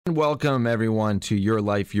Welcome, everyone, to Your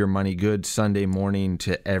Life, Your Money. Good Sunday morning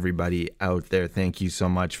to everybody out there. Thank you so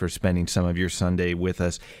much for spending some of your Sunday with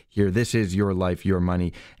us here. This is Your Life, Your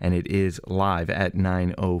Money, and it is live at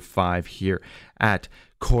 9:05 here at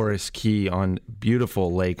Chorus Key on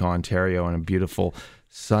beautiful Lake Ontario on a beautiful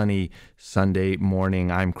sunny Sunday morning.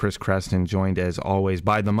 I'm Chris Creston, joined as always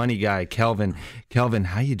by the money guy, Kelvin. Kelvin,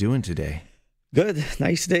 how you doing today? Good.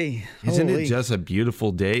 Nice day. Isn't it just a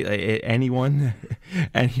beautiful day? Anyone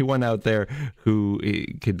out there who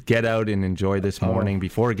could get out and enjoy this morning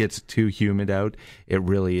before it gets too humid out, it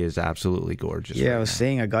really is absolutely gorgeous. Yeah, right I was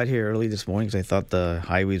saying I got here early this morning because I thought the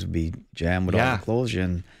highways would be jammed with all the closure.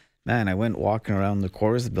 And man, I went walking around the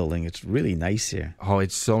Chorus building. It's really nice here. Oh,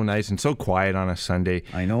 it's so nice and so quiet on a Sunday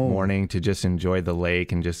morning to just enjoy the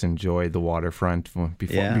lake and just enjoy the waterfront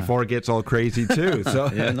before it gets all crazy too. So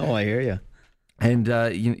I hear you. And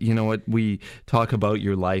you know what? We talk about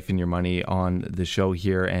your life and your money on the show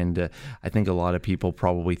here, and I think a lot of people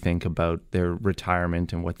probably think about their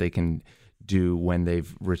retirement and what they can do when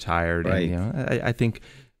they've retired. Right. And I think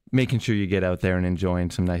making sure you get out there and enjoying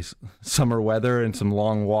some nice summer weather and some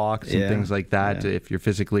long walks and things like that, if you're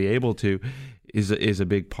physically able to, is a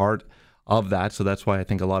big part of that. So that's why I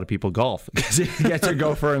think a lot of people golf, because you get to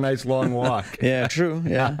go for a nice long walk. Yeah, true.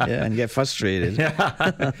 Yeah, and get frustrated.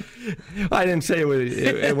 Yeah. I didn't say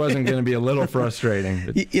it wasn't going to be a little frustrating.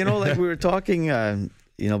 But. Like we were talking,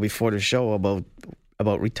 before the show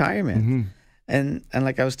about retirement, Mm-hmm. and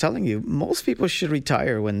like I was telling you, most people should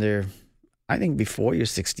retire when they're, I think, before you're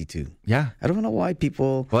 62. Yeah. I don't know why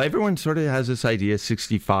people. Well, everyone sort of has this idea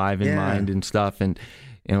 65 in mind and stuff, and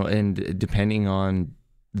depending on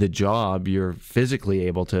the job, you're physically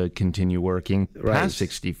able to continue working past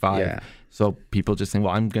 65. Yeah. So people just think,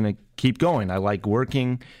 well, I'm going to keep going. I like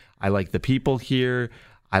working. I like the people here.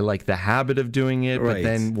 I like the habit of doing it. Right. But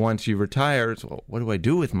then once you retire, it's, well, what do I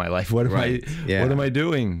do with my life? What am I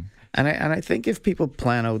doing? And I think if people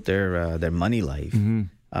plan out their money life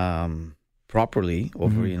properly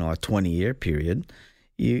over a 20-year period,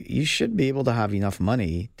 you should be able to have enough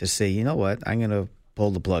money to say, you know what, I'm going to pull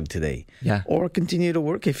the plug today. Yeah. Or continue to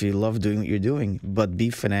work if you love doing what you're doing, but be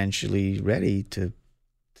financially ready to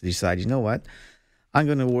decide, you know what, I'm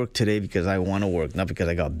going to work today because I want to work, not because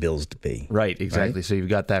I got bills to pay. Right, exactly. Right? So you've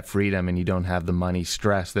got that freedom and you don't have the money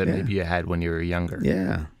stress that maybe you had when you were younger.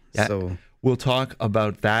 Yeah. So we'll talk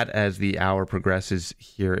about that as the hour progresses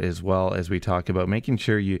here, as well as we talk about making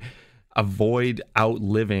sure you avoid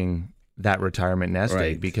outliving that retirement nest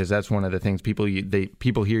egg, because that's one of the things people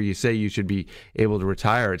hear you say you should be able to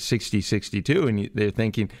retire at 60, 62, and they're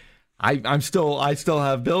thinking, I still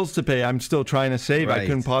have bills to pay. I'm still trying to save. Right. I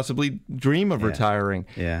couldn't possibly dream of retiring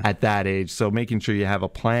at that age. So making sure you have a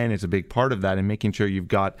plan is a big part of that, and making sure you've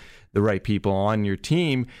got the right people on your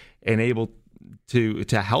team and able to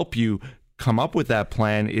help you come up with that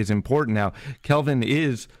plan is important. Now, Kelvin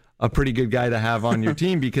is a pretty good guy to have on your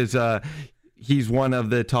team because he's one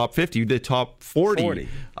of the top 50, the top 40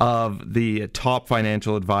 of the top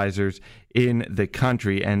financial advisors in the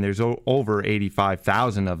country, and there's over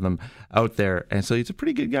 85,000 of them out there. And so he's a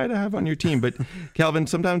pretty good guy to have on your team. But Kelvin,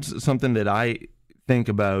 sometimes something that I think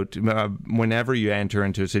about whenever you enter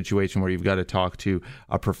into a situation where you've got to talk to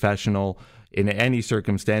a professional in any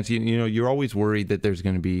circumstance, you're always worried that there's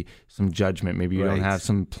going to be some judgment. Maybe you don't have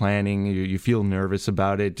some planning. You feel nervous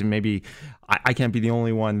about it. Maybe I can't be the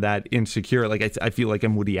only one that insecure. Like I feel like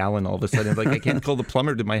I'm Woody Allen all of a sudden. Like I can't call the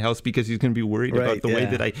plumber to my house because he's going to be worried about the way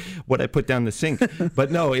that what I put down the sink.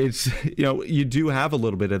 But no, it's you do have a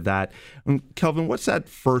little bit of that. Kelvin, what's that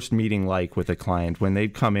first meeting like with a client when they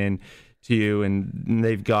come in to you and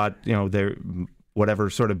they've got their whatever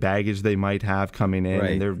sort of baggage they might have coming in,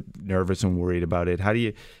 and they're nervous and worried about it? How do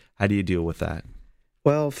you deal with that?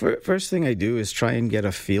 Well, first thing I do is try and get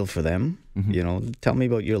a feel for them. Mm-hmm. Tell me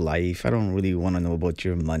about your life. I don't really want to know about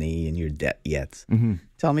your money and your debt yet. Mm-hmm.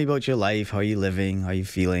 Tell me about your life. How are you living? How are you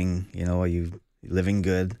feeling? Are you living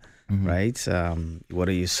good? Mm-hmm. Right? What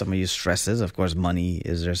are some of your stresses? Of course, money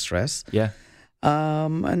is their stress. Yeah.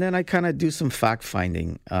 And then I kind of do some fact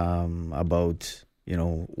finding about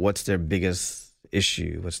what's their biggest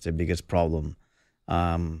issue, what's their biggest problem.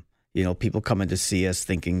 People come in to see us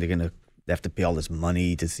thinking they have to pay all this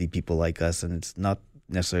money to see people like us, and it's not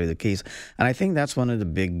necessarily the case. And I think that's one of the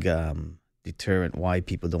big deterrent why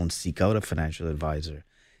people don't seek out a financial advisor,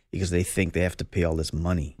 because they think they have to pay all this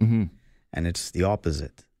money. Mm-hmm. And it's the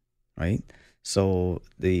opposite, right? So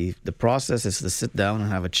the process is to sit down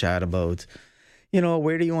and have a chat about,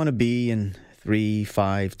 where do you want to be in 3,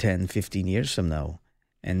 5, 10, 15 years from now?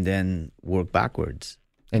 And then work backwards.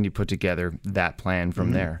 And you put together that plan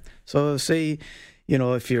from there. So say,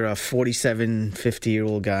 if you're a 47,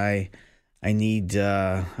 50-year-old guy, I need,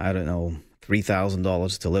 I don't know,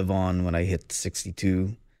 $3,000 to live on when I hit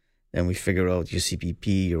 62. Then we figure out your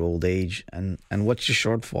CPP, your old age, and what's your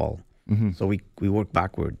shortfall. Mm-hmm. So we work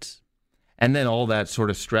backwards. And then all that sort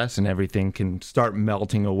of stress and everything can start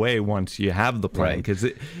melting away once you have the plan, because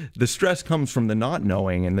the stress comes from the not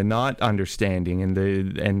knowing and the not understanding and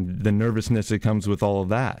the nervousness that comes with all of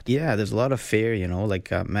that. Yeah, there's a lot of fear, like,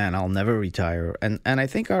 man, I'll never retire. And I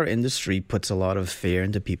think our industry puts a lot of fear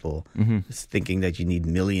into people, thinking that you need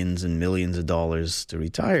millions and millions of dollars to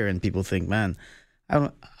retire. And people think, man,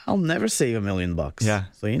 I'll never save $1 million. Yeah.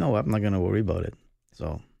 So you know what? I'm not going to worry about it.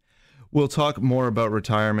 So we'll talk more about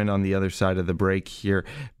retirement on the other side of the break here.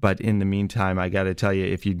 But in the meantime, I got to tell you,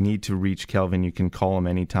 if you need to reach Kelvin, you can call him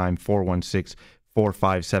anytime,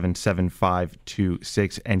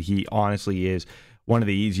 416-457-7526. And he honestly is one of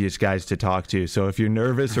the easiest guys to talk to. So if you're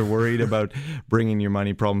nervous or worried about bringing your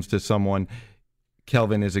money problems to someone,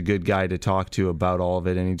 Kelvin is a good guy to talk to about all of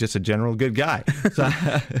it, and he's just a general good guy. So,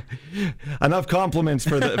 enough compliments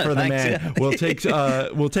for the man.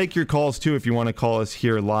 We'll take your calls too if you want to call us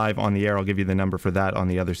here live on the air. I'll give you the number for that on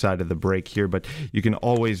the other side of the break here. But you can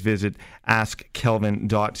always visit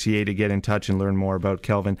askkelvin.ca to get in touch and learn more about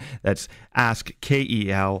Kelvin. That's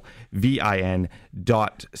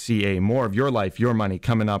askkelvin.ca. More of your life, your money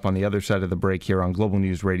coming up on the other side of the break here on Global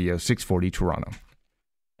News Radio 640 Toronto.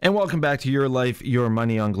 And welcome back to Your Life, Your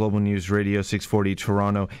Money on Global News Radio 640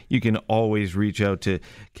 Toronto. You can always reach out to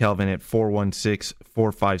Kelvin at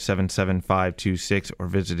 416-457-7526 or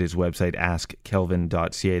visit his website,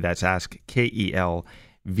 askkelvin.ca. That's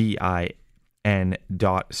askkelvin.ca.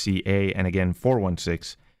 And again,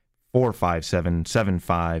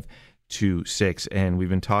 416-457-7526. And we've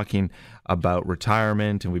been talking about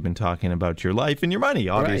retirement, and we've been talking about your life and your money,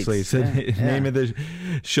 obviously. Right. It's the name of the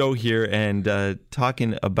show here, and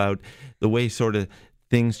talking about the way sort of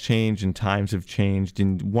things change and times have changed.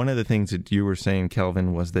 And one of the things that you were saying,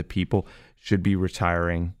 Kelvin, was that people should be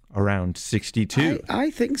retiring around 62. I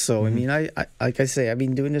think so. Mm-hmm. I mean, I like I say, I've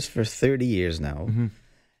been doing this for 30 years now,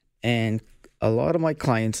 and a lot of my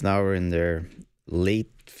clients now are in their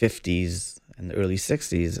late 50s and early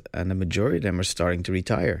 60s, and the majority of them are starting to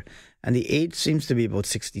retire. And the age seems to be about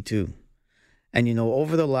 62. And,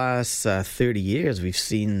 over the last 30 years, we've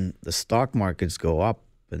seen the stock markets go up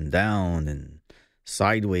and down and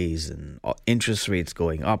sideways, and interest rates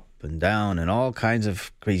going up and down, and all kinds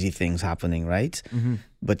of crazy things happening, right? Mm-hmm.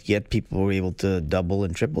 But yet people were able to double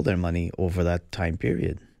and triple their money over that time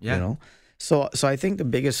period, So I think the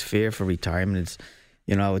biggest fear for retirement is,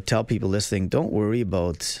 I would tell people listening, don't worry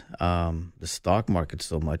about the stock market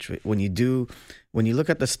so much. When you look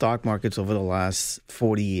at the stock markets over the last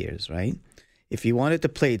 40 years, right? If you wanted to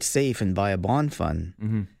play it safe and buy a bond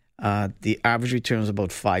fund, the average return is about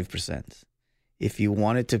 5%. If you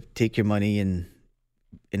wanted to take your money and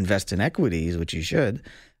invest in equities, which you should,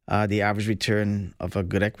 the average return of a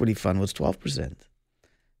good equity fund was 12%.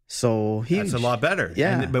 So huge. That's a lot better.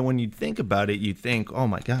 Yeah. But when you think about it, you think, oh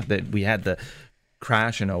my God, that we had the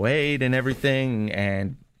crash in 2008 and everything,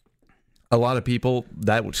 and a lot of people,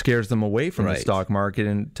 that scares them away from the stock market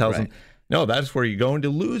and tells them, no, that's where you're going to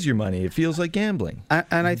lose your money. It feels like gambling.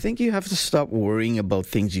 And I think you have to stop worrying about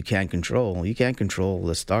things you can't control. You can't control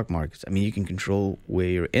the stock markets. I mean, you can control where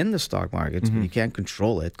you're in the stock markets, but you can't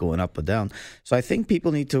control it going up or down. So I think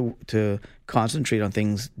people need to concentrate on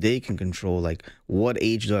things they can control, like what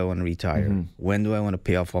age do I want to retire? When do I want to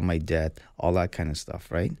pay off all my debt? All that kind of stuff,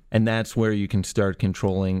 right? And that's where you can start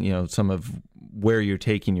controlling, some of where you're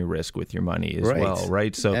taking your risk with your money as well,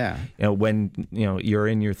 right? So, when you're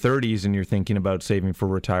in your 30s and you're thinking about saving for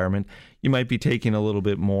retirement, you might be taking a little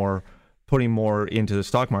bit more, putting more into the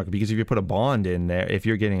stock market, because if you put a bond in there, if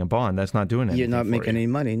you're getting a bond, that's not doing anything. You're not making any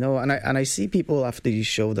money, no. And I see people after the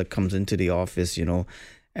show that comes into the office,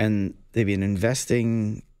 and they've been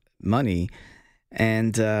investing money,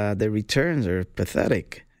 and their returns are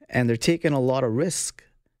pathetic, and they're taking a lot of risk.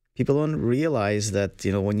 People don't realize that,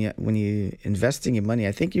 when you investing your money,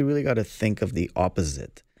 I think you really got to think of the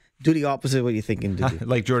opposite. Do the opposite of what you're thinking to do.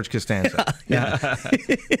 Like George Costanza. Yeah.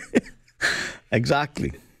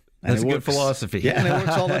 Exactly. That's a good philosophy. Yeah, and it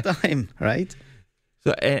works all the time, right?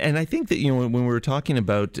 So, and I think that, when we were talking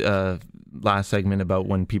about last segment about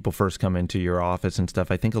when people first come into your office and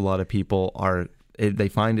stuff, I think a lot of people they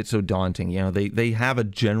find it so daunting. They have a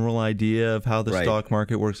general idea of how the stock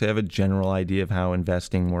market works. They have a general idea of how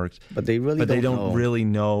investing works. But they don't really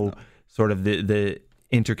know sort of the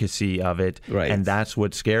intricacy of it. Right. And that's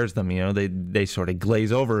what scares them. They sort of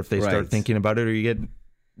glaze over if they start thinking about it, or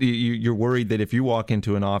you're worried that if you walk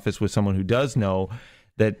into an office with someone who does know,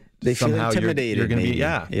 that they feel somehow intimidated. You're going to be,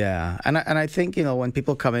 yeah. And I think, when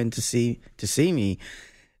people come in to see me,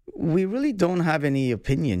 we really don't have any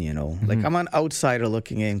opinion, Mm-hmm. Like, I'm an outsider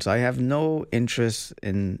looking in, so I have no interest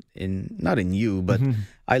in not in you, but mm-hmm.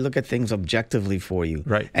 I look at things objectively for you.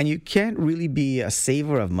 Right. And you can't really be a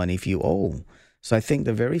saver of money if you owe. So I think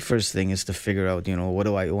the very first thing is to figure out, what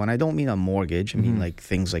do I owe? And I don't mean a mortgage. I mean, mm-hmm. like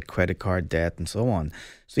things like credit card debt and so on.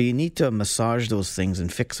 So you need to massage those things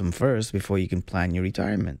and fix them first before you can plan your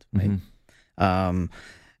retirement, right? Mm-hmm.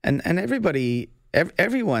 And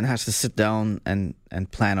everyone has to sit down and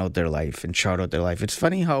plan out their life and chart out their life. It's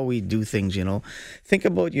funny how we do things, Think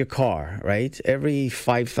about your car, right? Every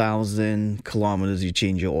 5,000 kilometers, you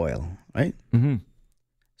change your oil, right? Mm-hmm.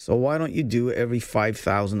 So why don't you do every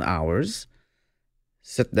 5,000 hours,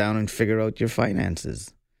 sit down and figure out your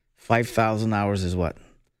finances? 5,000 hours is what?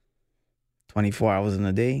 24 hours in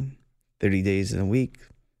a day, 30 days in a week,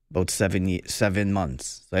 about 7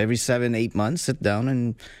 months. So every 7-8 months, sit down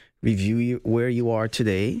and review where you are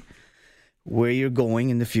today, where you're going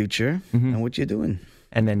in the future, mm-hmm. and what you're doing.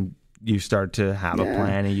 And then you start to have a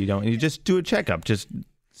plan, and you just do a checkup, just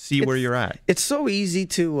see where you're at. It's so easy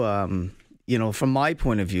to, from my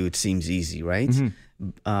point of view, it seems easy, right?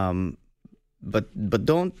 Mm-hmm. But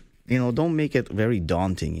don't make it very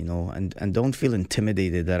daunting, and don't feel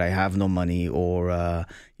intimidated that I have no money or,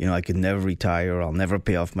 I could never retire or I'll never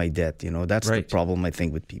pay off my debt. That's right. The problem, I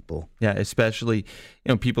think, with people. Yeah, especially,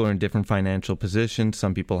 people are in different financial positions.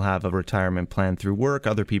 Some people have a retirement plan through work.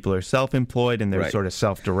 Other people are self-employed and they're right. sort of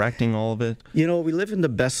self-directing all of it. We live in the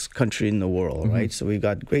best country in the world, mm-hmm. right? So we've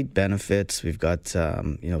got great benefits. We've got,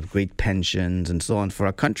 great pensions and so on. For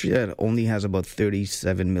a country that only has about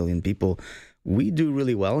 37 million people, we do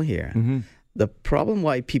really well here. Mm-hmm. The problem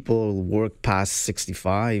why people work past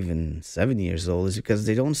 65 and 70 years old is because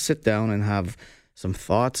they don't sit down and have some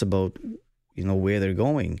thoughts about, where they're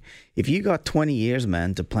going. If you got 20 years,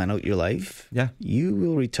 man, to plan out your life, you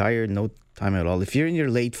will retire in no time at all. If you're in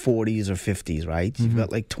your late 40s or 50s, right, mm-hmm. you've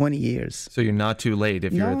got like 20 years. So you're not too late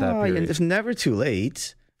if you're at that period. It's never too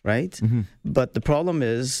late. Right? Mm-hmm. But the problem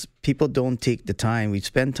is people don't take the time. We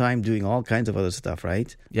spend time doing all kinds of other stuff,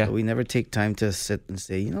 right? Yeah. But we never take time to sit and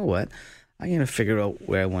say, you know what? I'm going to figure out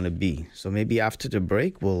where I want to be. So maybe after the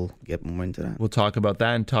break, we'll get more into that. We'll talk about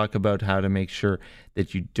that and talk about how to make sure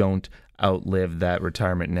that you don't outlive that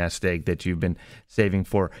retirement nest egg that you've been saving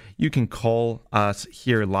for. You can call us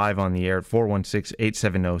here live on the air at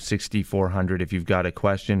 416-870-6400 if you've got a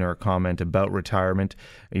question or a comment about retirement,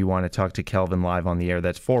 or you want to talk to Kelvin live on the air.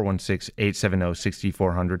 That's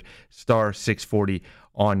 416-870-6400, star 640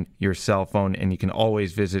 on your cell phone. And you can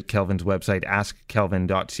always visit Kelvin's website,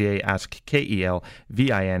 askkelvin.ca,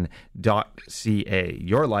 askkelvin.ca.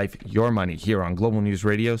 Your life, your money, here on Global News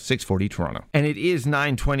Radio 640 Toronto. And it is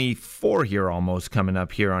 9:24 here, almost coming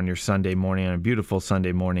up here on your Sunday morning, on a beautiful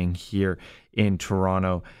Sunday morning here in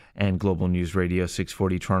Toronto and Global News Radio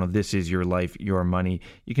 640 Toronto. This is your life, your money.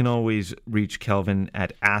 You can always reach Kelvin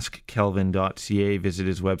at askkelvin.ca. Visit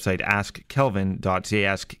his website, askkelvin.ca,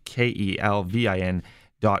 askkelvin.ca.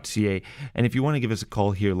 And if you want to give us a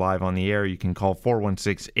call here live on the air, you can call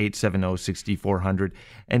 416-870-6400.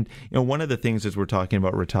 And one of the things as we're talking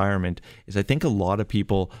about retirement is I think a lot of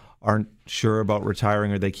people aren't sure about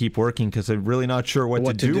retiring, or they keep working because they're really not sure what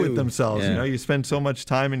to do with themselves. Yeah. You spend so much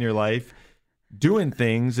time in your life doing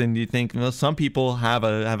things, and you think, some people have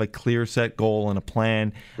a clear set goal and a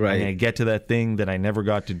plan. Right. I'm going to get to that thing that I never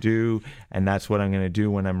got to do, and that's what I'm going to do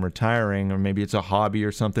when I'm retiring, or maybe it's a hobby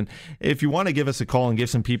or something. If you want to give us a call and give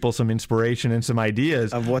some people some inspiration and some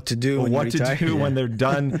ideas of what to do when they're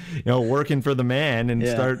done, working for the man and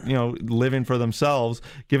start, living for themselves,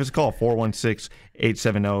 give us a call,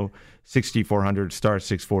 416-870-6400, star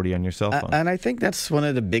 640 on your cell phone. And I think that's one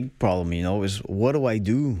of the big problems, is what do I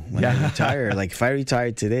do when I retire? Like, if I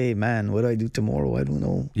retire today, man, what do I do tomorrow? I don't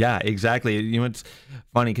know. Yeah, exactly. It's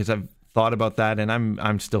funny because I've thought about that, and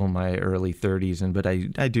I'm still in my early 30s, but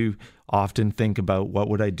I do often think about what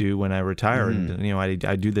would I do when I retire. And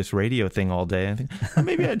I do this radio thing all day. I think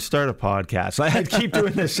maybe I'd start a podcast. I'd keep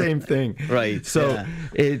doing the same thing. Right. So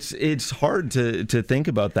it's hard to think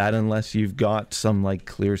about that unless you've got some like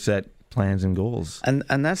clear set plans and goals.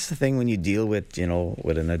 And that's the thing when you deal with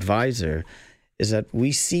with an advisor, is that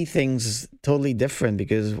we see things totally different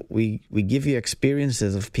because we give you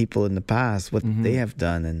experiences of people in the past, what they have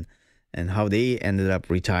done and how they ended up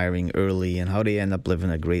retiring early and how they end up living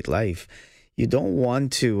a great life. You don't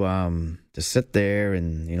want to sit there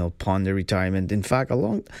and ponder retirement. In fact,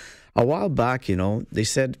 a while back, they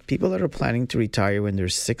said people that are planning to retire when they're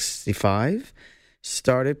 65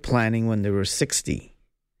 started planning when they were 60.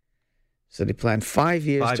 So they planned 5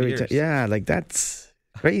 years to retire. Yeah, like that's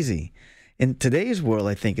Crazy. In today's world,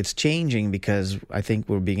 I think it's changing because I think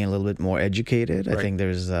we're being a little bit more educated. Right. I think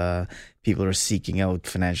there's people are seeking out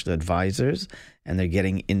financial advisors and they're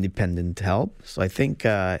getting independent help. So I think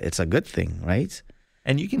it's a good thing, right?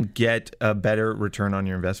 And you can get a better return on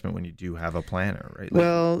your investment when you do have a planner, right?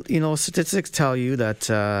 Well, statistics tell you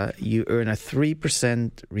that you earn a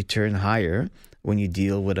 3% return higher when you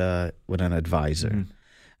deal with an advisor. Mm-hmm.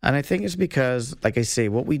 And I think it's because, like I say,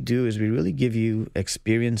 what we do is we really give you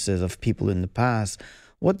experiences of people in the past.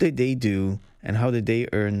 What did they do and how did they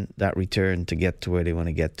earn that return to get to where they want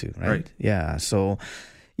to get to, right? Yeah. So,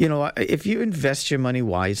 if you invest your money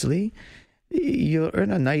wisely, you'll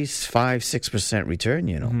earn a nice 5-6% return,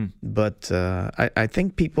 Mm-hmm. But I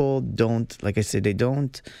think people don't, like I said, they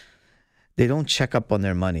don't check up on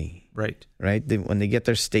their money. Right. When they get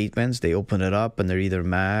their statements, they open it up and they're either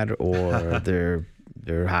mad or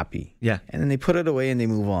they're happy. Yeah. And then they put it away and they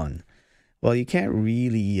move on. Well, you can't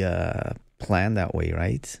really plan that way,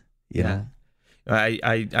 right? You know?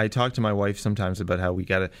 I talk to my wife sometimes about how we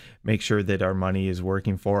got to make sure that our money is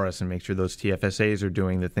working for us and make sure those TFSAs are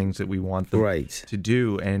doing the things that we want them to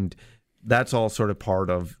do. And that's all sort of part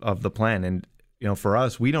of the plan. And, for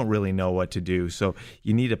us, we don't really know what to do. So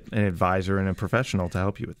you need an advisor and a professional to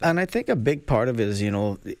help you with that. And I think a big part of it is,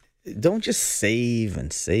 don't just save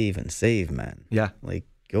and save and save, man. Yeah. Like,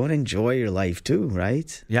 go and enjoy your life too,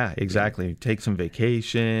 right? Yeah, exactly. Yeah. Take some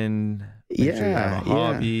vacation. Make sure you have a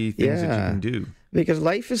hobby, things that you can do. Because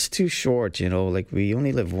life is too short, like we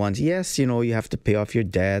only live once. Yes, you have to pay off your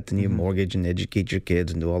debt and your mortgage and educate your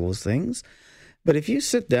kids and do all those things. But if you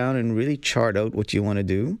sit down and really chart out what you want to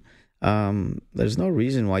do, there's no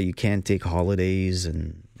reason why you can't take holidays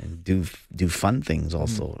and do fun things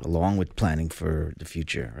also, along with planning for the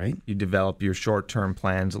future, right? You develop your short-term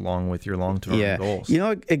plans along with your long-term goals.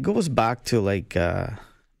 It goes back to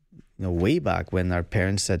way back when our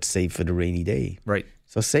parents said save for the rainy day. Right.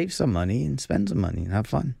 So save some money and spend some money and have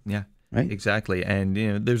fun. Yeah. Right? Exactly. And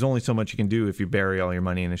there's only so much you can do if you bury all your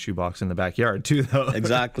money in a shoebox in the backyard too, though.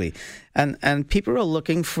 Exactly. And people are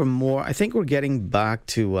looking for more. I think we're getting back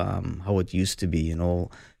to how it used to be,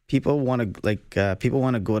 People want to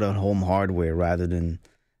go to Home Hardware rather than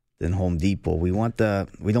Home Depot. We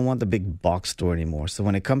don't want the big box store anymore. So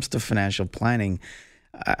when it comes to financial planning,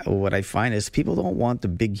 what I find is people don't want the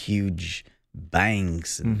big, huge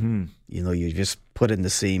banks. And, you just put in the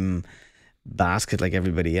same basket like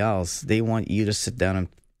everybody else. They want you to sit down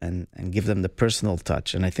and give them the personal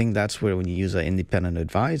touch. And I think that's where when you use an independent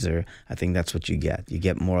advisor, I think that's what you get. You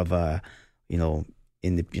get more of a, you're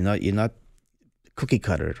not cookie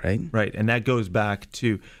cutter, right? Right. And that goes back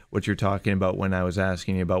to what you're talking about when I was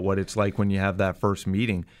asking you about what it's like when you have that first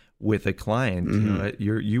meeting with a client.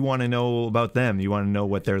 You want to know about them. You want to know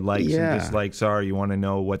what their likes and dislikes are. You want to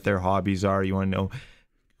know what their hobbies are. You want to know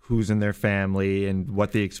who's in their family and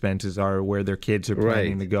what the expenses are, where their kids are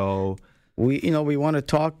planning to go. We want to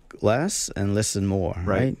talk less and listen more,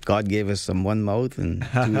 right? God gave us one mouth and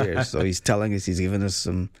 2 ears. So he's giving us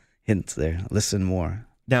some hints there. Listen more.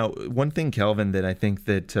 Now, one thing, Kelvin, that I think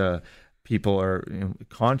that people are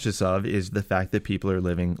conscious of is the fact that people are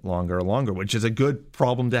living longer and longer, which is a good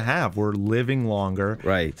problem to have. We're living longer,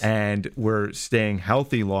 right? And we're staying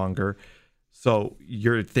healthy longer. So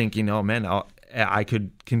you're thinking, oh man, I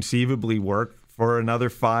could conceivably work for another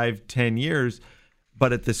 5-10 years.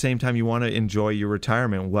 But at the same time, you want to enjoy your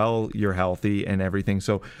retirement while you're healthy and everything.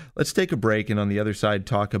 So let's take a break and on the other side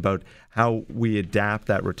talk about how we adapt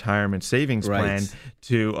that retirement savings plan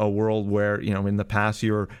to a world where, in the past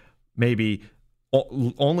you're maybe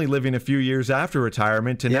only living a few years after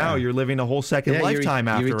retirement to now you're living a whole second lifetime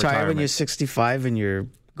after retirement. You retire when you're 65 and you're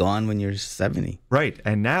gone when you're 70. Right.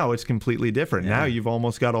 And now it's completely different. Now you've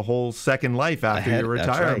almost got a whole second life after your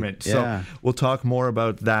retirement. That's right. So we'll talk more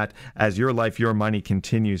about that as Your Life, Your Money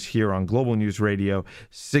continues here on Global News Radio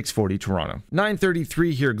 640 Toronto.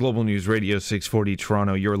 9:33 here, Global News Radio 640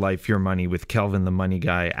 Toronto. Your Life, Your Money with Kelvin the Money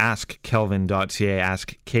Guy. AskKelvin.ca.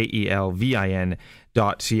 Ask KELVIN.ca.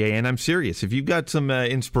 And I'm serious. If you've got some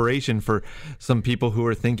inspiration for some people who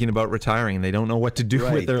are thinking about retiring and they don't know what to do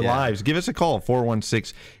with their lives, give us a call,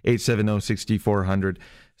 416-870-6400,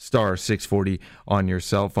 star 640 on your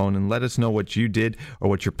cell phone, and let us know what you did or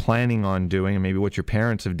what you're planning on doing and maybe what your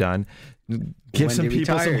parents have done. Give some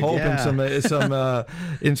people some hope and some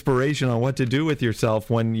inspiration on what to do with yourself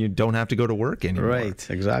when you don't have to go to work anymore. Right,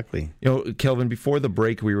 exactly. Kelvin, before the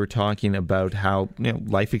break, we were talking about how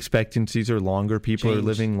life expectancies are longer. People are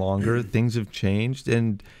living longer. Things have changed.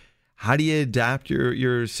 And how do you adapt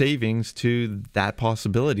your savings to that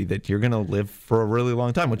possibility that you're going to live for a really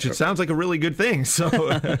long time, which it sounds like a really good thing. So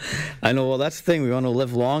I know. Well, that's the thing. We want to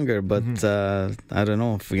live longer, but I don't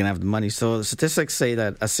know if we're going to have the money. So the statistics say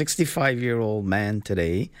that a 65-year-old man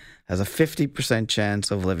today has a 50% chance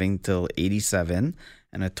of living till 87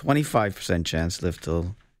 and a 25% chance to live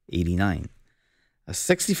till 89. A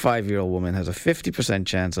 65-year-old woman has a 50%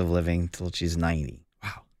 chance of living till she's 90.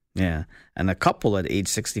 Wow. Yeah. And a couple at age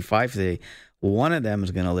 65 today, one of them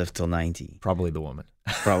is going to live till 90. Probably the woman.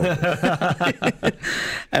 Probably.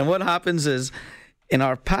 And what happens is, in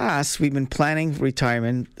our past, we've been planning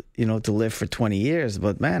retirement, to live for 20 years.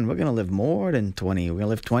 But, man, we're going to live more than 20. We're going to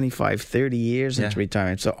live 25, 30 years into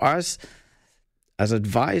retirement. So us, as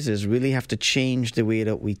advisors, really have to change the way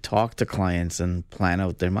that we talk to clients and plan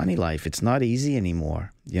out their money life. It's not easy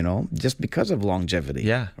anymore, just because of longevity.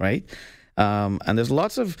 Yeah. Right? And there's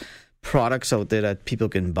lots of products out there that people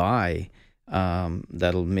can buy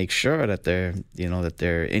that'll make sure that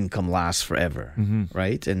their income lasts forever,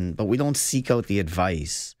 right? But we don't seek out the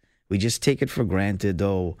advice. We just take it for granted,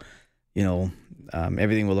 though,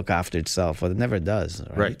 everything will look after itself. Well, it never does,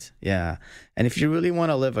 right? Yeah. And if you really want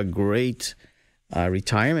to live a great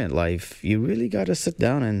retirement life, you really got to sit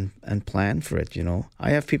down and plan for it, I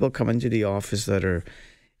have people come into the office that are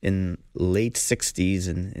in late 60s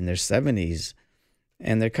and in their 70s,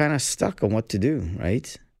 and they're kind of stuck on what to do,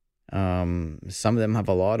 right? Some of them have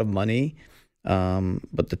a lot of money,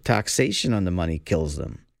 but the taxation on the money kills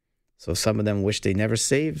them. So some of them wish they never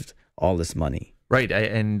saved all this money. Right.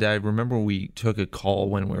 I remember we took a call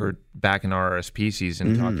when we were back in our RSP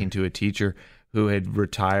season talking to a teacher who had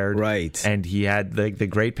retired. Right. And he had the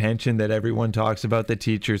great pension that everyone talks about that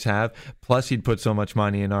teachers have. Plus, he'd put so much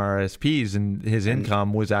money in RSPs, and his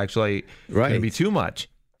income was actually going to be too much.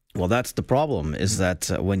 Well, that's the problem, is that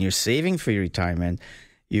when you're saving for your retirement,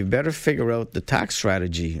 you better figure out the tax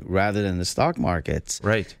strategy rather than the stock markets.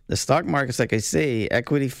 Right. The stock markets, like I say,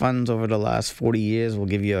 equity funds over the last 40 years will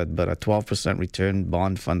give you about a 12% return,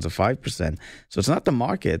 bond funds of 5%. So it's not the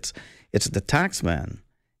markets, it's the tax man.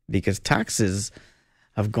 Because taxes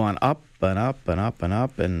have gone up and up and up and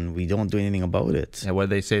up, and we don't do anything about it. Yeah, what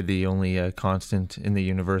they say, the only constant in the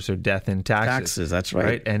universe are death and taxes. Taxes, that's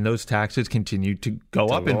right. And those taxes continue to go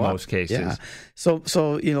up in most cases. Yeah.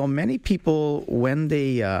 So many people, when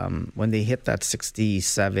they hit that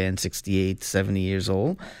 67, 68, 70 years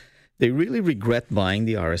old, they really regret buying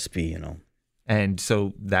the RSP, And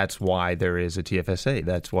so that's why there is a TFSA.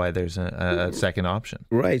 That's why there's a second option.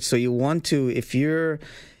 Right. So you want to, if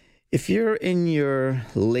you're in your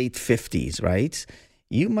late 50s, right,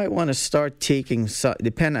 you might want to start taking, it's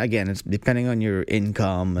depending on your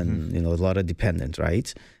income and, a lot of dependents,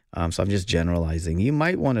 right? So I'm just generalizing. You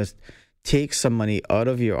might want to take some money out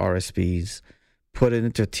of your RSPs, put it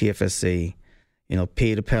into a TFSA,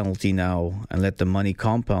 pay the penalty now and let the money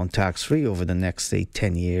compound tax-free over the next, say,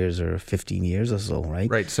 10 years or 15 years or so, right?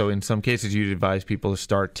 Right. So in some cases, you'd advise people to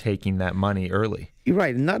start taking that money early. You're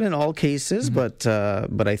right. Not in all cases, but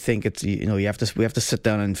I think it's, we have to sit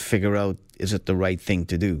down and figure out, is it the right thing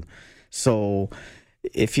to do? So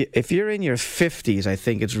if you're in your 50s, I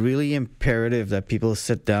think it's really imperative that people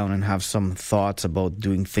sit down and have some thoughts about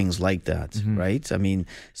doing things like that, right? I mean,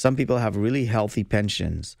 some people have really healthy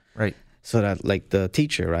pensions. Right. So that, like the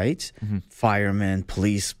teacher, right? Firemen,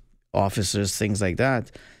 police officers, things like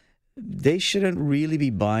that, they shouldn't really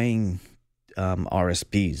be buying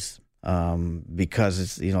RSPs because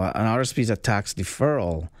it's, an RSP is a tax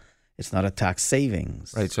deferral. It's not a tax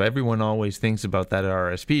savings. Right. So everyone always thinks about that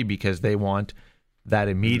RSP because they want that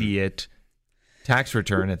immediate tax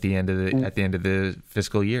return at the end of the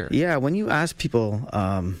fiscal year. Yeah, when you ask people,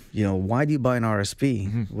 why do you buy an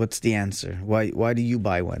RSP? What's the answer? Why do you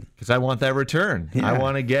buy one? Because I want that return. Yeah. I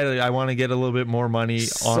want to get a little bit more money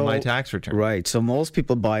on my tax return. Right. So most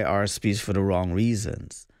people buy RSPs for the wrong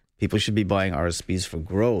reasons. People should be buying RSPs for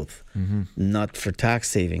growth, not for tax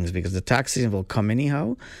savings, because the tax savings will come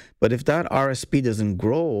anyhow. But if that RSP doesn't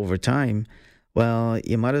grow over time, well,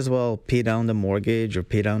 you might as well pay down the mortgage or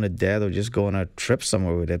pay down the debt or just go on a trip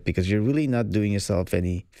somewhere with it, because you're really not doing yourself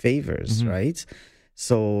any favors, right?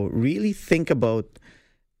 So really think about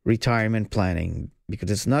retirement planning, because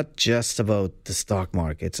it's not just about the stock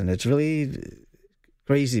markets. And it's really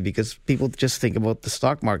crazy because people just think about the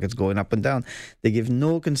stock markets going up and down. They give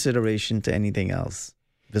no consideration to anything else.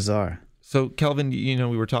 Bizarre. So, Kelvin,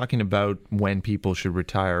 we were talking about when people should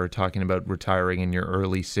retire, talking about retiring in your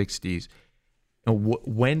early 60s.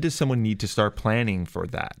 When does someone need to start planning for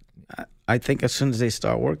that? I think as soon as they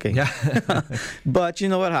start working. Yeah. But you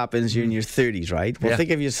know what happens? You're in your 30s, right? Well, think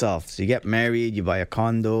of yourself. So you get married, you buy a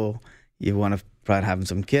condo, you want to plan having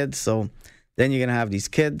some kids. So then you're going to have these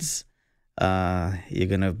kids. You're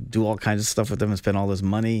going to do all kinds of stuff with them and spend all this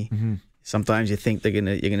money. Mm-hmm. Sometimes you think you're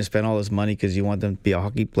gonna spend all this money because you want them to be a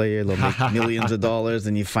hockey player. They'll make millions of dollars,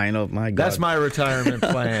 and you find out, my God, that's my retirement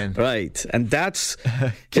plan. Right, and that's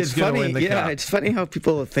it's funny. Win the cup. It's funny how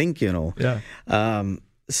people think. Yeah.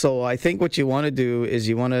 So I think what you want to do is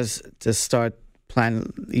you want to start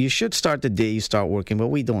plan. You should start the day you start working, but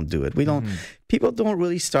we don't do it. We don't. People don't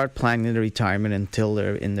really start planning their retirement until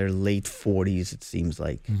they're in their late 40s. It seems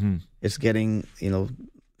like it's getting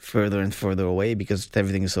further and further away because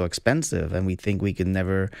everything is so expensive, and we think we can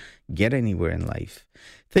never get anywhere in life.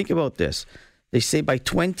 Think about this. They say by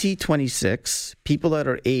 2026, people that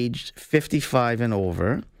are aged 55 and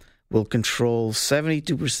over will control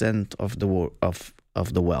 72% of the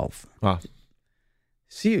wealth. Wow.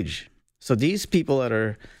 It's huge. So these people that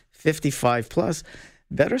are 55 plus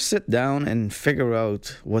better sit down and figure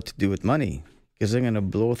out what to do with money, because they're going to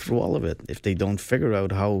blow through all of it if they don't figure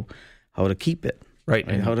out how to keep it. Right.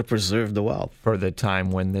 And how to preserve the wealth. For the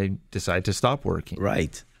time when they decide to stop working.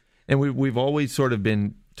 Right. And we've always sort of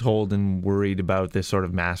been told and worried about this sort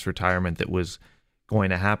of mass retirement that was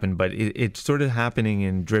going to happen, but it's sort of happening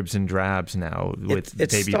in dribs and drabs now with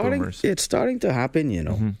baby boomers. It's starting to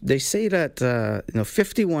happen, They say that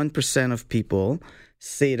 51% of people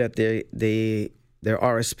say that their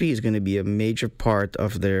RSP is going to be a major part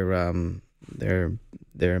of their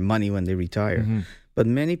money when they retire. Mm-hmm. But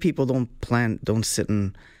many people don't sit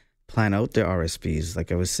and plan out their RSPs. Like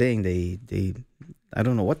I was saying, they I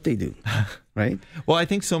don't know what they do, right? Well, I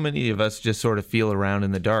think so many of us just sort of feel around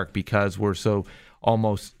in the dark because we're so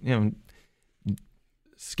almost,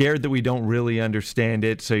 scared that we don't really understand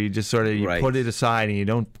it. So you just sort of put it aside and you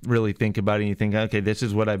don't really think about it. And you think, okay, this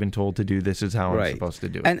is what I've been told to do. This is how I'm supposed to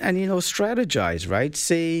do it. And strategize, right?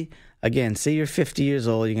 Say you're 50 years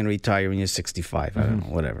old, you're going to retire when you're 65. I don't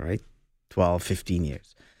know, whatever, right? 12, 15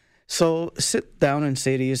 years. So sit down and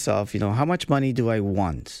say to yourself, how much money do I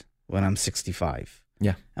want when I'm 65?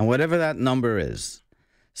 Yeah. And whatever that number is.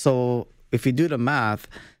 So if you do the math,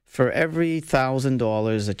 for every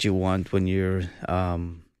 $1,000 that you want when you're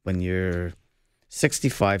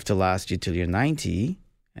 65 to last you till you're 90,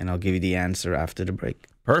 and I'll give you the answer after the break.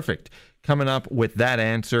 Perfect. Coming up with that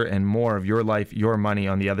answer and more of your life, your money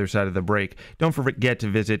on the other side of the break. Don't forget to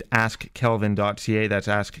visit askkelvin.ca. That's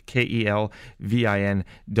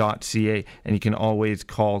askkelvin.ca. And you can always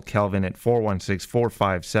call Kelvin at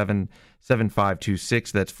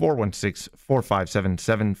 416-457-7526. That's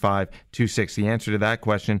 416-457-7526. The answer to that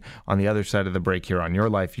question on the other side of the break here on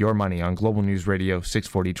Your Life, Your Money on Global News Radio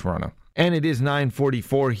 640 Toronto. And it is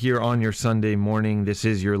 9:44 here on your Sunday morning. This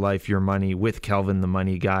is Your Life, Your Money with Kelvin, the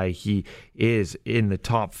Money Guy. He is in the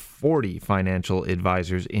top 40 financial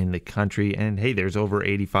advisors in the country. And hey, there's over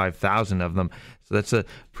 85,000 of them. So that's a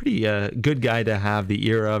pretty good guy to have the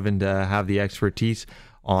ear of and to have the expertise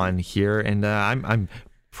on here. And I'm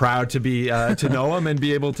proud to be to know him and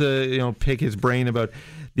be able to pick his brain about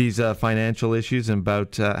these financial issues and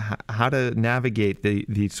about how to navigate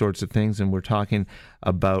these sorts of things. And we're talking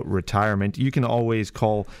about retirement. You can always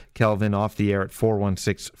call Kelvin off the air at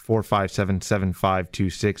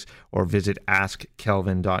 416-457-7526 or visit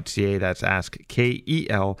askkelvin.ca. That's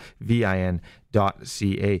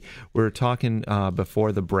askkelvin.ca. We're talking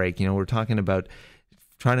before the break, we're talking about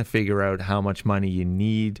trying to figure out how much money you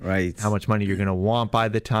need, right? How much money you're going to want by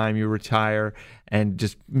the time you retire, and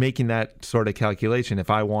just making that sort of calculation.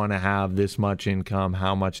 If I want to have this much income,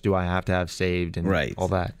 how much do I have to have saved, and all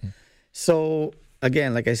that. So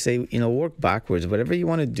again, like I say, work backwards. Whatever you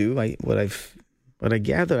want to do, what I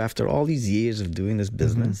gather after all these years of doing this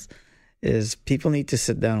business is people need to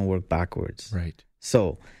sit down and work backwards. Right.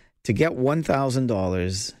 So to get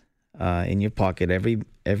 $1,000 in your pocket every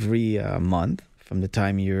month, from the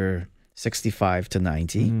time you're 65 to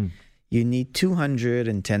 90, you need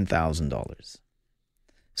 $210,000.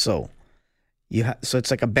 So so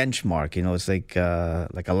it's like a benchmark, it's like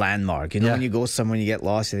a landmark. When you go somewhere and you get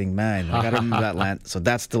lost, you think, man, I got to remember that land. So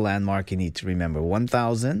that's the landmark you need to remember.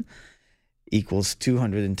 1,000 equals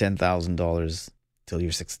 $210,000 till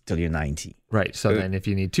you're 90. Right. So then if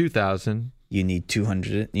you need 2,000, you need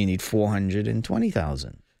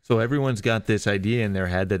 420,000. So everyone's got this idea in their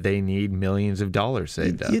head that they need millions of dollars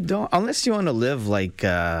saved up. You don't, unless you want to live like,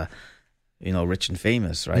 rich and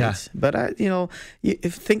famous, right? Yeah. But,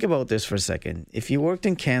 think about this for a second. If you worked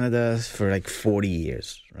in Canada for like 40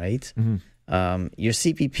 years, right? Mm-hmm. Your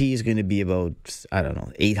CPP is going to be about, I don't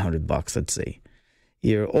know, $800, let's say.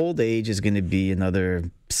 Your old age is going to be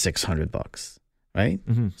another $600, right?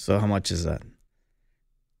 Mm-hmm. So how much is that?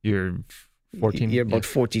 You're about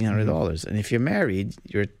 $1,400. And if you're married,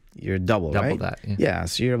 you're you're double right? That. Yeah,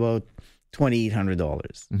 so you're about $2,800.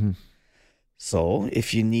 Mm-hmm. So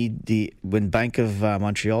if you need when Bank of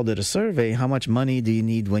Montreal did a survey, how much money do you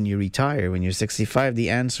need when you retire, when you're 65?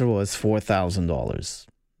 The answer was $4,000,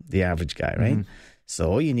 the average guy, right? Mm-hmm.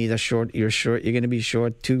 So you need you're going to be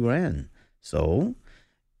short $2,000. So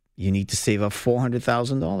you need to save up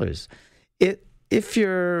 $400,000. If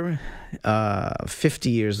you're 50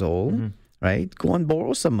 years old, mm-hmm. right, go and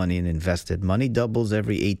borrow some money and invest it. Money doubles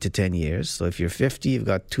every 8 to 10 years. So if you're 50, you've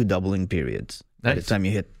got 2 doubling periods by the time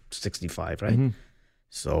you hit 65, right? Mm-hmm.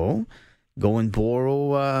 So go and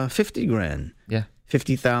borrow 50 grand. Yeah.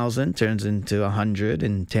 50,000 turns into 100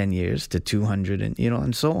 in 10 years to 200 and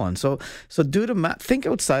and so on. So do the math. Think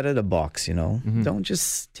outside of the box, Mm-hmm. Don't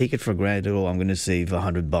just take it for granted. Oh, I'm going to save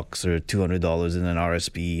 $100 or $200 in an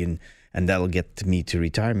RSP and that'll get me to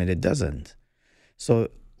retirement. It doesn't. So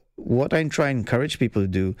what I try and encourage people to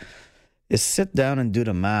do is sit down and do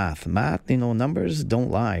the math. Math, numbers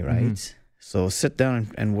don't lie, right? Mm-hmm. So sit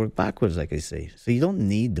down and work backwards, like I say. So you don't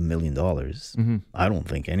need the $1 million. Mm-hmm. I don't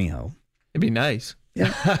think, anyhow. It'd be nice.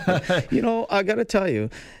 Yeah. I got to tell you,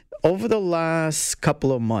 over the last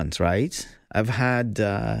couple of months, right, I've had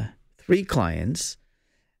 3 clients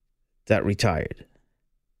that retired.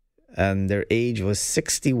 And their age was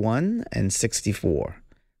 61 and 64,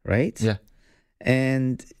 right? Yeah.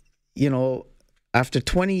 And, after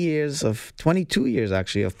 22 years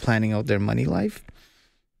actually of planning out their money life,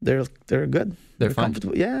 they're good. They're fine.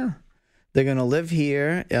 Comfortable. Yeah. They're going to live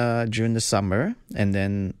here during the summer. And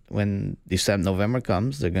then when November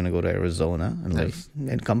comes, they're going to go to Arizona and live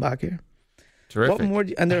and come back here. Terrific. What more?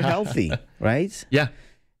 And they're healthy, right? Yeah.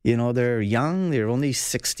 They're young. They're only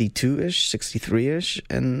 62-ish, 63-ish,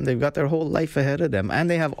 and they've got their whole life ahead of them. And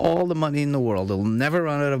they have all the money in the world. They'll never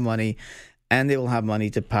run out of money, and they will have money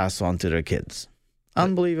to pass on to their kids.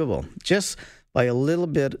 Unbelievable. Just by a little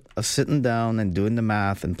bit of sitting down and doing the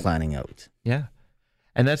math and planning out. Yeah.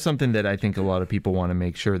 And that's something that I think a lot of people want to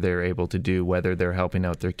make sure they're able to do, whether they're helping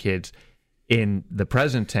out their kids in the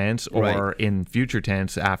present tense or in future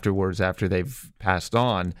tense afterwards, after they've passed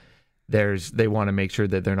on. They want to make sure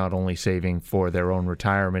that they're not only saving for their own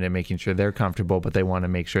retirement and making sure they're comfortable, but they want to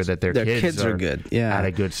make sure that their kids are good. Yeah. At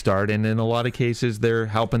a good start. And in a lot of cases, they're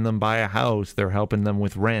helping them buy a house. They're helping them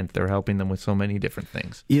with rent. They're helping them with so many different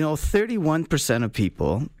things. 31% of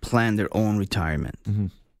people plan their own retirement. Mm-hmm.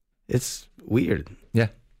 It's weird. Yeah.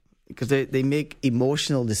 Because they make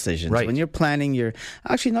emotional decisions. Right. When you're planning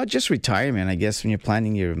actually not just retirement, I guess when you're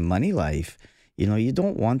planning your money life, you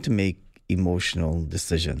don't want to make emotional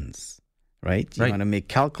decisions. Right? You want to make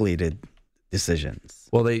calculated decisions.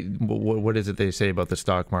 Well, what is it they say about the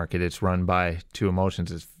stock market? It's run by 2 emotions.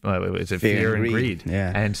 Is it fear and greed?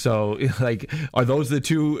 Yeah. And so, are those the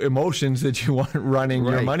 2 emotions that you want running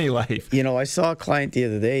your money life? I saw a client the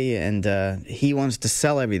other day, and he wants to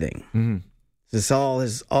sell everything. Mm-hmm. To sell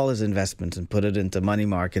all his investments and put it into money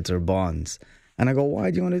markets or bonds. And I go, why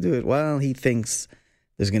do you want to do it? Well, he thinks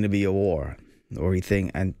there's going to be a war, or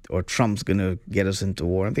Trump's going to get us into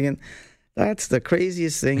war. I'm thinking, that's the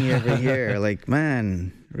craziest thing you ever hear. Like,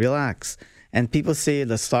 man, relax. And people say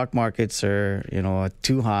the stock markets are,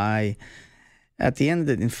 too high. At the end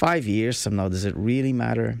of in 5 years from now, does it really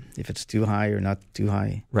matter if it's too high or not too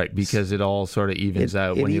high? Right, because it all sort of evens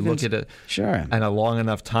out when you look at it and a long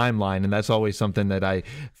enough timeline. And that's always something that I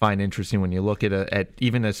find interesting when you look at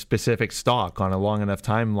even a specific stock on a long enough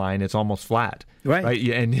timeline. It's almost flat. Right.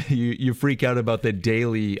 And you freak out about the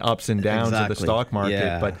daily ups and downs of the stock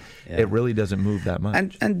market, but it really doesn't move that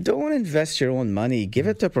much. And don't invest your own money. Give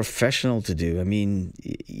it to a professional to do. I mean,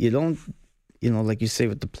 you don't, like you say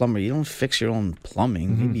with the plumber, you don't fix your own plumbing.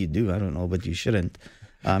 Mm-hmm. Maybe you do. I don't know, but you shouldn't.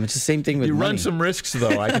 It's the same thing with money. You run some risks,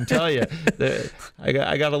 though. I can tell you. I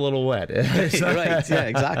got a little wet. Right. Yeah,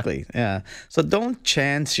 exactly. Yeah. So don't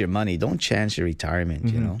chance your money. Don't chance your retirement,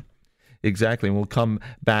 mm-hmm. Exactly. And we'll come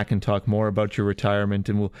back and talk more about your retirement,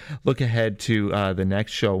 and we'll look ahead to the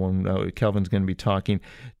next show when Kelvin's going to be talking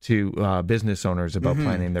to business owners about mm-hmm.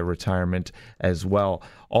 planning their retirement as well.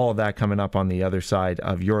 All of that coming up on the other side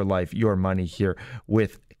of Your Life, Your Money here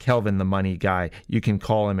with Kelvin, the Money Guy. You can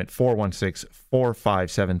call him at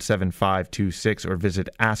 416-457-7526 or visit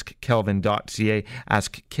askkelvin.ca,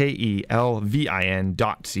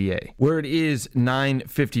 askkelvin.ca. Where it is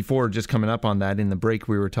 9:54, just coming up on that. In the break,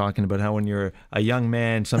 we were talking about how when you're a young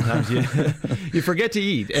man, sometimes you forget to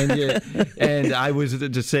eat. And I was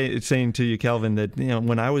just saying to you, Kelvin, that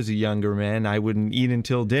when I was a younger man, I wouldn't eat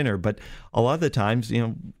until dinner. But a lot of the times,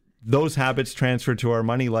 those habits transfer to our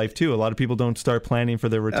money life too. A lot of people don't start planning for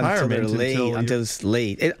their retirement until it's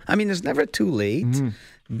late. It's never too late, mm-hmm.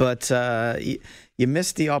 but you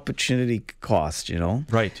miss the opportunity cost, you know?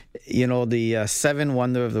 Right. You know, the eighth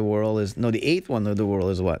wonder of the world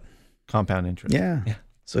is what? Compound interest. Yeah.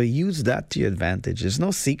 So use that to your advantage. There's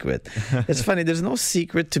no secret. It's funny. There's no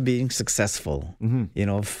secret to being successful. You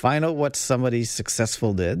know, find out what somebody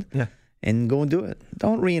successful did and go and do it.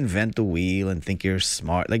 Don't reinvent the wheel and think you're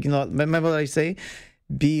smart. Like, you know, remember what I say?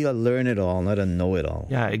 Be a learn-it-all, not a know-it-all.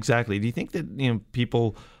 Yeah, exactly. Do you think that, you know,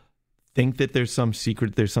 people think that there's some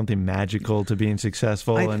secret, there's something magical to being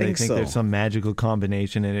successful, and they think there's some magical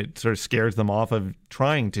combination, and it sort of scares them off of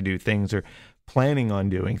trying to do things or planning on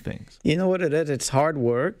doing things? You know what it is? It's hard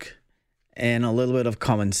work and a little bit of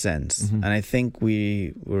common sense. And I think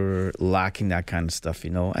we were lacking that kind of stuff,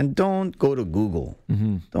 you know. And don't go to Google.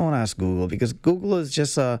 Don't ask Google, because Google is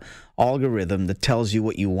just a algorithm that tells you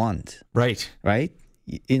what you want. Right.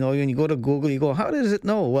 You know, when you go to Google, you go, how does it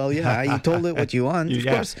know? Well, yeah, you told it what you want. Of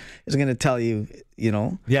course, it's going to tell you, you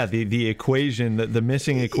know. Yeah, the equation, the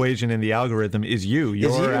missing equation in the algorithm is you.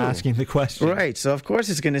 You're asking the question. Right. So, of course,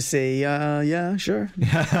 it's going to say, yeah, sure.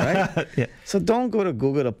 Right? So don't go to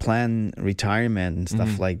Google to plan retirement and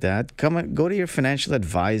stuff like that. Go to your financial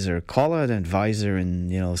advisor. Call an advisor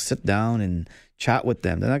and, you know, sit down and chat with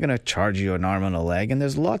them. They're not going to charge you an arm and a leg. And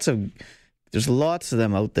there's lots of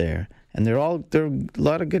them out there. And they're a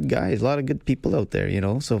lot of good guys, a lot of good people out there, you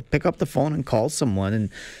know. So pick up the phone and call someone and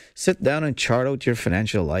sit down and chart out your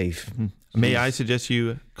financial life. May I suggest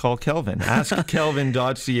you call Kelvin?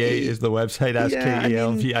 AskKelvin.ca is the website,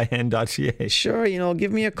 AskKelvin.ca. Sure, you know,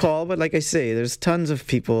 give me a call. But like I say, there's tons of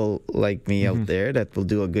people like me out there that will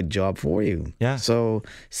do a good job for you. Yeah. So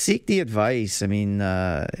seek the advice. I mean,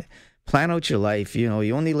 plan out your life. You know,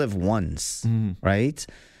 you only live once, right?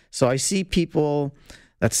 So I see people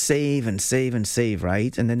that save and save and save,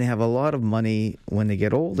 right? And then they have a lot of money when they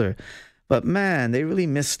get older. But man, they really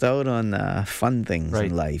missed out on fun things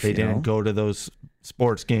in life. They didn't go to those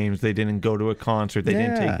sports games. They didn't go to a concert. They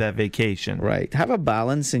didn't take that vacation. Right. Have a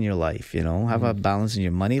balance in your life, you know. Have a balance in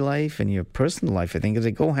your money life and your personal life. I think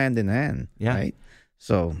they go hand in hand, right?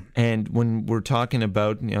 So, and when we're talking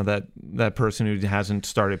about, you know, that person who hasn't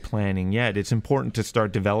started planning yet, it's important to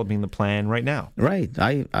start developing the plan right now. Right.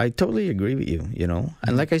 I totally agree with you, you know.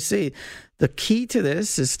 And like I say, the key to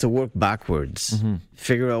this is to work backwards.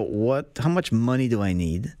 Figure out how much money do I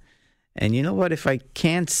need? And you know what? If I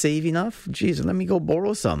can't save enough, geez, let me go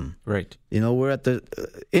borrow some. Right. You know, we're at the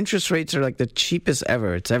interest rates are like the cheapest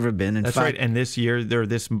it's ever been. In fact, right. And this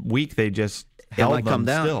week, they just it might come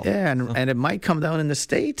down. Still. Yeah, and it might come down in the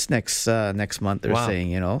States next month, they're saying,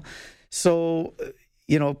 you know. So,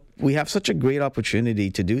 you know, we have such a great opportunity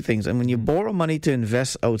to do things. And when you borrow money to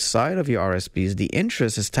invest outside of your RSPs, the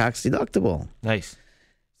interest is tax deductible. Nice.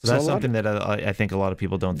 So that's something that I think a lot of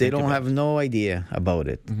people don't think about. They don't have no idea about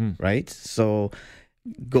it, right? So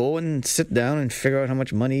go and sit down and figure out how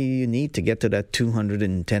much money you need to get to that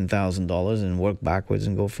 $210,000 and work backwards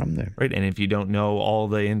and go from there. Right, and if you don't know all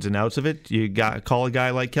the ins and outs of it, you call a guy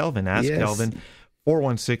like Kelvin. Ask Kelvin,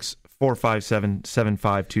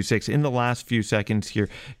 416-457-7526. In the last few seconds here,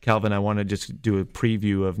 Kelvin, I want to just do a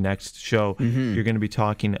preview of next show. You're going to be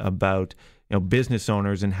talking about, you know, business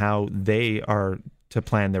owners and how they are to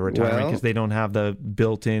plan their retirement, because they don't have the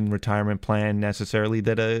built-in retirement plan necessarily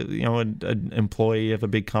that an employee of a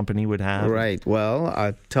big company would have. Right. Well,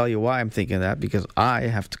 I'll tell you why I'm thinking that, because I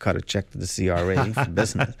have to cut a check to the CRA for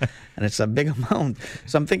business, and it's a big amount.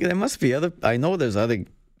 So I'm thinking there must be I know there's other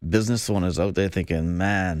business owners out there thinking,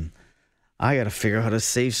 man, I got to figure out how to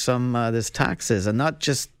save some this taxes, and not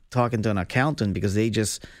just talking to an accountant because they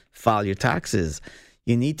just file your taxes.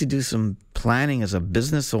 You need to do some planning as a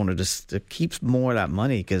business owner to keep more of that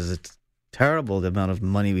money, because it's terrible the amount of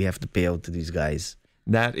money we have to pay out to these guys.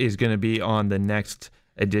 That is going to be on the next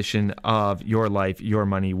edition of Your Life, Your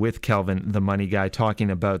Money with Kelvin, the Money Guy, talking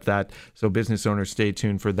about that. So business owners, stay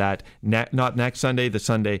tuned for that. Not next Sunday, the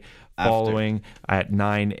Sunday following at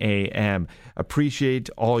 9 a.m. Appreciate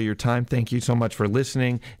all your time. Thank you so much for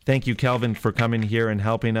listening. Thank you, Kelvin, for coming here and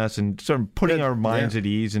helping us and sort of putting our minds at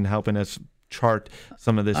ease and helping us chart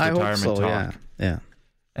some of this retirement talk. Yeah.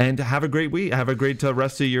 And have a great week. Have a great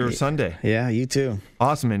rest of your Sunday. Yeah, you too.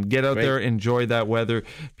 Awesome. And get out there, enjoy that weather,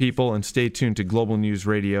 people, and stay tuned to Global News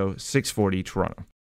Radio 640 Toronto.